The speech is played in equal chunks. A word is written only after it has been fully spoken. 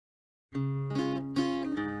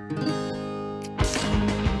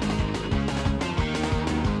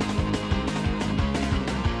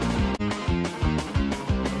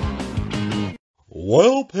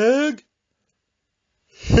Well, Peg,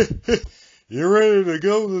 you ready to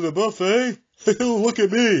go to the buffet? Look at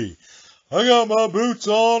me. I got my boots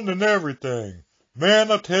on and everything. Man,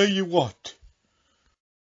 I tell you what.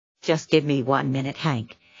 Just give me 1 minute,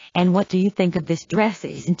 Hank. And what do you think of this dress?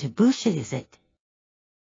 Isn't too bushy, is it?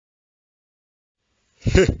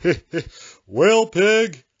 Well,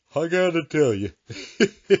 Peg, I gotta tell you,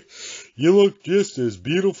 you look just as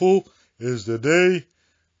beautiful as the day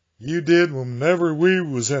you did whenever we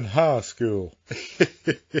was in high school.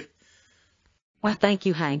 Well, thank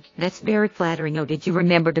you, Hank. That's very flattering. Oh, did you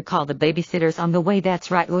remember to call the babysitters on the way?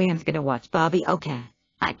 That's right, William's gonna watch Bobby. Okay,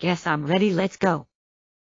 I guess I'm ready. Let's go.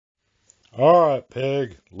 All right,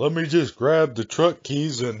 Peg, let me just grab the truck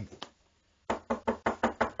keys and...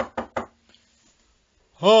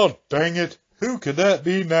 Oh, dang it. Who could that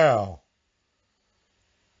be now?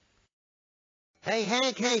 Hey,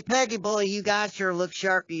 Hank, hey, Peggy boy, you guys sure look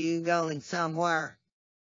sharp. Are you going somewhere?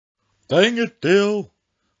 Dang it, Dill.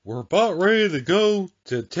 We're about ready to go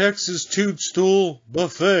to Texas Toadstool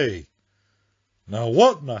Buffet. Now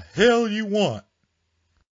what in the hell you want?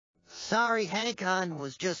 Sorry, Hank, I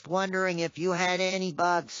was just wondering if you had any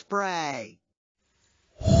bug spray.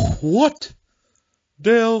 What?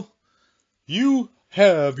 Dale, you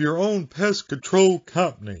have your own pest control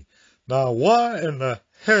company. Now why in the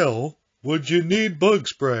hell would you need bug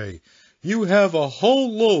spray? You have a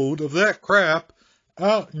whole load of that crap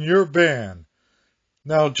out in your van.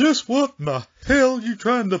 Now just what in the hell you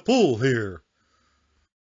trying to pull here?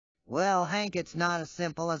 Well, Hank, it's not as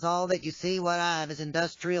simple as all that. You see, what I have is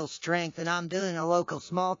industrial strength, and I'm doing a local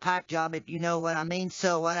small type job, if you know what I mean.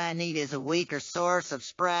 So what I need is a weaker source of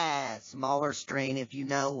spray, smaller strain, if you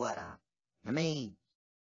know what I mean.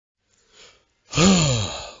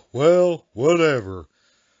 Well, whatever.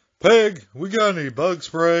 Peg, we got any bug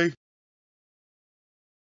spray?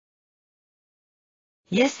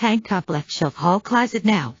 Yes, Hank, top left shelf hall closet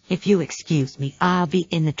now. If you excuse me, I'll be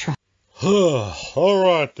in the truck. All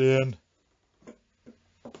right then.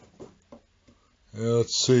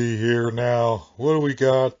 Let's see here now. What do we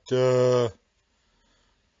got?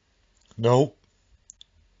 Nope.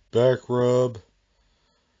 Back rub.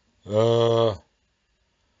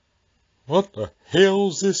 What the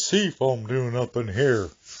hell's this seafoam doing up in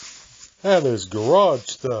here? That is garage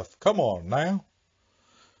stuff. Come on now.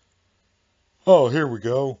 Oh, here we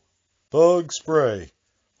go. Bug spray.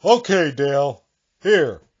 Okay, Dale.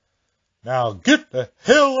 Here. Now get the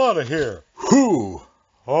hell out of here. Whew.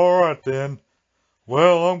 All right then.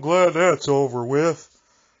 Well, I'm glad that's over with.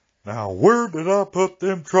 Now, where did I put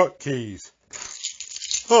them truck keys?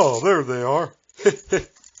 Oh, there they are.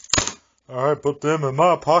 All right, put them in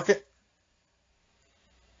my pocket.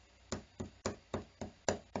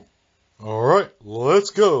 All right,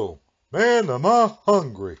 let's go. Man, am I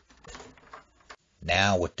hungry.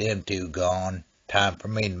 Now with them two gone, time for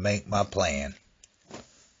me to make my plan.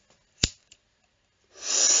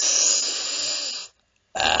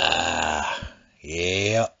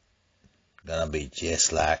 Yep. Gonna be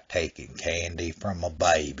just like taking candy from a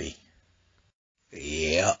baby.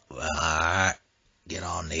 Yep, alright. Get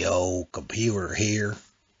on the old computer here.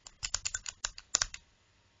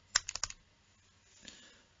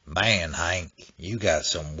 Man, Hank, you got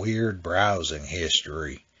some weird browsing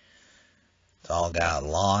history. It's all got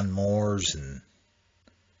lawnmowers and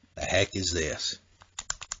the heck is this?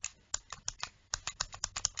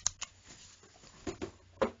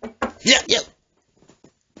 Yep.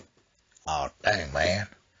 Oh, dang, man.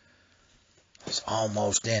 It's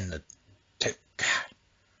almost in the...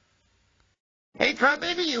 Hey,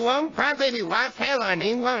 crybaby, you won't? Crybaby wife, hell, I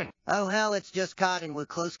need one. Oh, hell, it's just Cotton with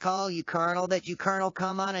close call, you Colonel. That you, Colonel,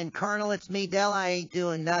 come on, and Colonel, it's me, Dell. I ain't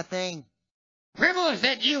doing nothing. Gribble, is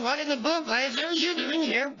that you? What in the blue blazer are you doing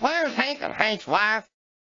here? Where's Hank and Hank's wife?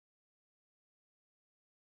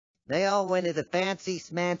 They all went to the fancy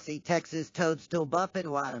smancy Texas Toadstool Buffet.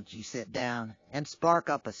 Why don't you sit down and spark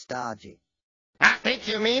up a stodgy? I think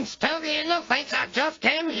you mean Stevie. No thanks, I just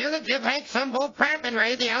came here to give Hank some bull crap and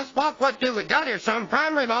raise the house. What do we got here? Some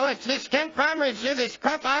primary ball. It's this Kent primary to this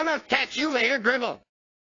crap. I must catch you later, Gribble.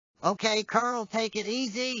 Okay, Colonel, take it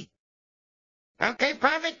easy. Okay,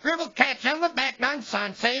 Private Gribble, catch on the back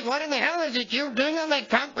nonsense. Say, what in the hell is it you're doing on that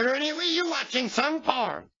computer? Anyway, you watching some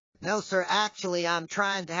porn? No, sir, actually, I'm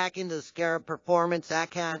trying to hack into the Scarab Performance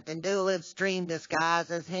account and do a live stream disguised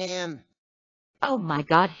as him. Oh my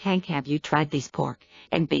God, Hank, have you tried these pork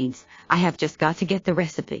and beans? I have just got to get the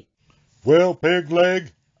recipe. Well, Peg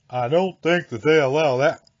Leg, I don't think that they allow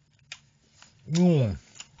that.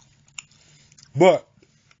 But,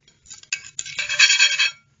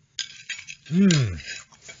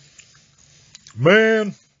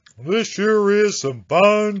 man, This sure is some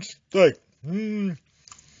fine steak.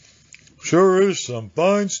 Sure is some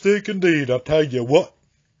fine steak indeed, I tell you what.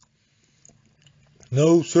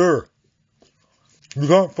 No, sir. You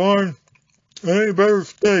can't find any better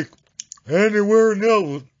steak anywhere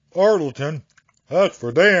in Arlington. That's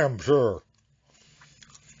for damn sure.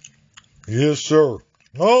 Yes, sir.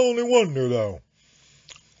 I only wonder, though.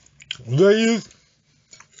 They use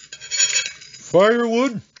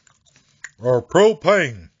firewood or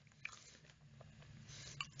propane?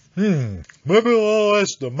 Maybe I'll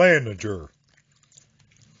ask the manager.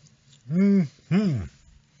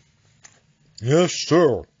 Yes,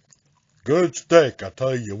 sir. Good steak, I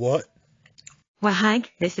tell you what. Well,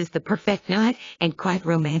 Hank, this is the perfect night and quite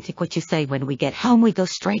romantic. What you say, when we get home, we go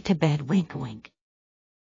straight to bed. Wink, wink.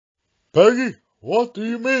 Peggy, what do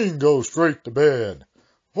you mean go straight to bed?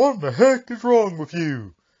 What the heck is wrong with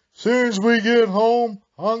you? Soon as we get home,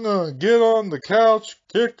 I'm gonna get on the couch,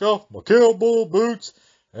 kick off my cowboy boots,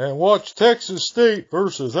 and watch Texas State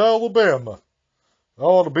versus Alabama.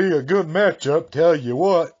 Ought to be a good matchup, tell you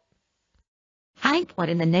what. Hank, what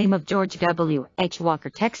in the name of George W. H. Walker,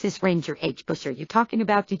 Texas Ranger H. Bush are you talking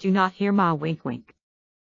about? Did you not hear my wink, wink?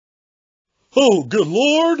 Oh, good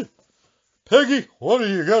Lord! Peggy, why do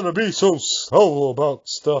you gotta be so slow about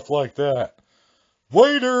stuff like that?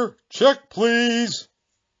 Waiter, check please.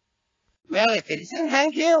 Well, if it isn't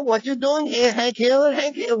Hank Hill, what you doing here, Hank Hill and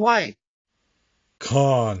Hank Hill wife?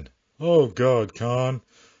 Con. Oh, God, Con.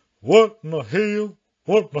 What in the hell?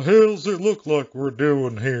 What in the hell does it look like we're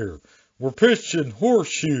doing here? We're pitching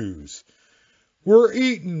horseshoes. We're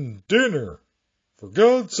eating dinner. For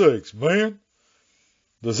God's sakes, man.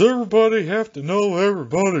 Does everybody have to know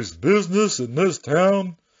everybody's business in this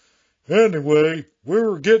town? Anyway, we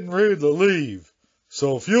were getting ready to leave.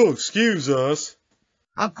 So if you'll excuse us.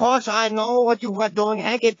 Of course I know what you were doing,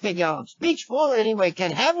 Hank. It figure speech full anyway.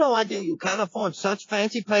 Can have no idea you can't afford such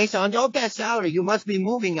fancy place on your best salary. You must be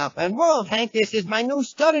moving up. And world, Hank, this is my new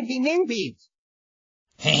study name beads.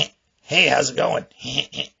 Hey, how's it going?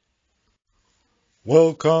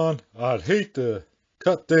 Well, Con, I'd hate to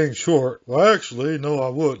cut things short. Well, actually, no, I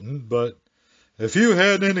wouldn't. But if you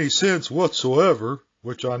had any sense whatsoever,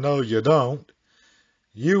 which I know you don't,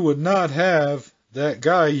 you would not have that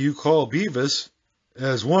guy you call Beavis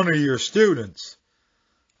as one of your students.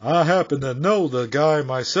 I happen to know the guy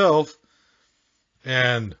myself,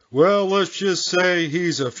 and, well, let's just say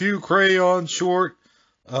he's a few crayons short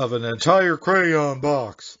of an entire crayon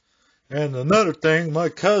box. And another thing, my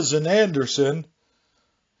cousin Anderson,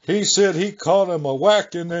 he said he caught him a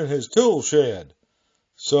whacking in his tool shed.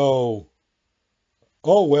 So,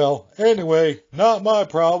 oh well, anyway, not my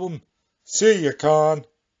problem. See ya, Con.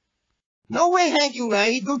 No way, Hank, you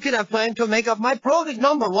ain't. You could have planned to make up my product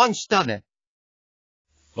 #1 student.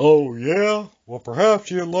 Oh yeah? Well, perhaps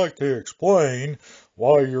you'd like to explain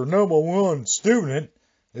why your #1 student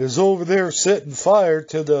is over there setting fire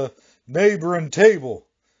to the neighboring table.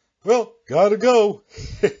 Well, gotta go.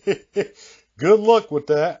 Good luck with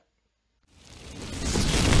that.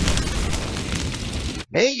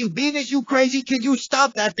 Hey, you Beavis, you crazy kid, you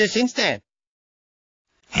stop that this instant.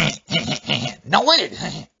 No, wait.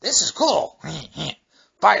 This is cool.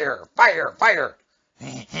 Fire, fire, fire.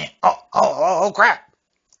 Oh, crap.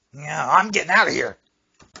 Yeah, I'm getting out of here.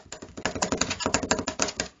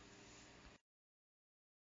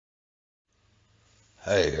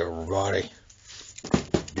 Hey, everybody.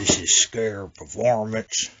 This is Scare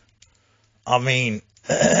Performance. Hey,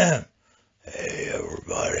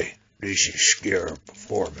 everybody. This is Scare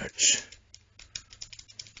Performance.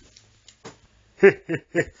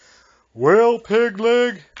 Well,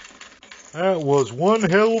 Pegleg, that was one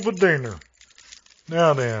hell of a dinner.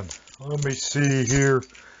 Now then, let me see here.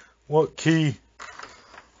 What key?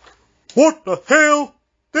 What the hell?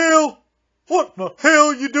 Dale, what the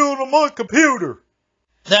hell you doing on my computer?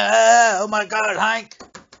 Oh my God, Hank.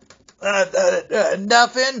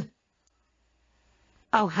 Nothing.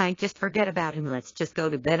 Oh, Hank, just forget about him. Let's just go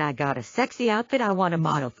to bed. I got a sexy outfit I want to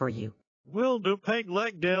model for you. Will do, Peg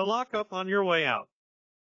Leg. Dale, lock up on your way out.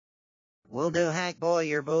 Will do, Hank boy,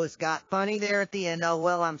 your voice got funny there at the end. Oh,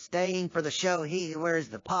 well, I'm staying for the show. Where's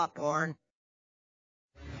the popcorn?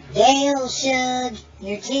 Dale, Shug,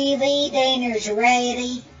 your TV dinner's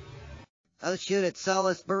ready. Oh, shoot, it's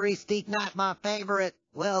Salisbury Steak, not my favorite.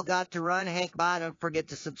 Well, got to run, Hank. Bye. Don't forget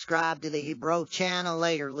to subscribe to the Hebrew channel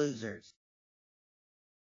later, losers.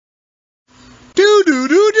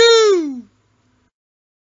 Do-do-do-do!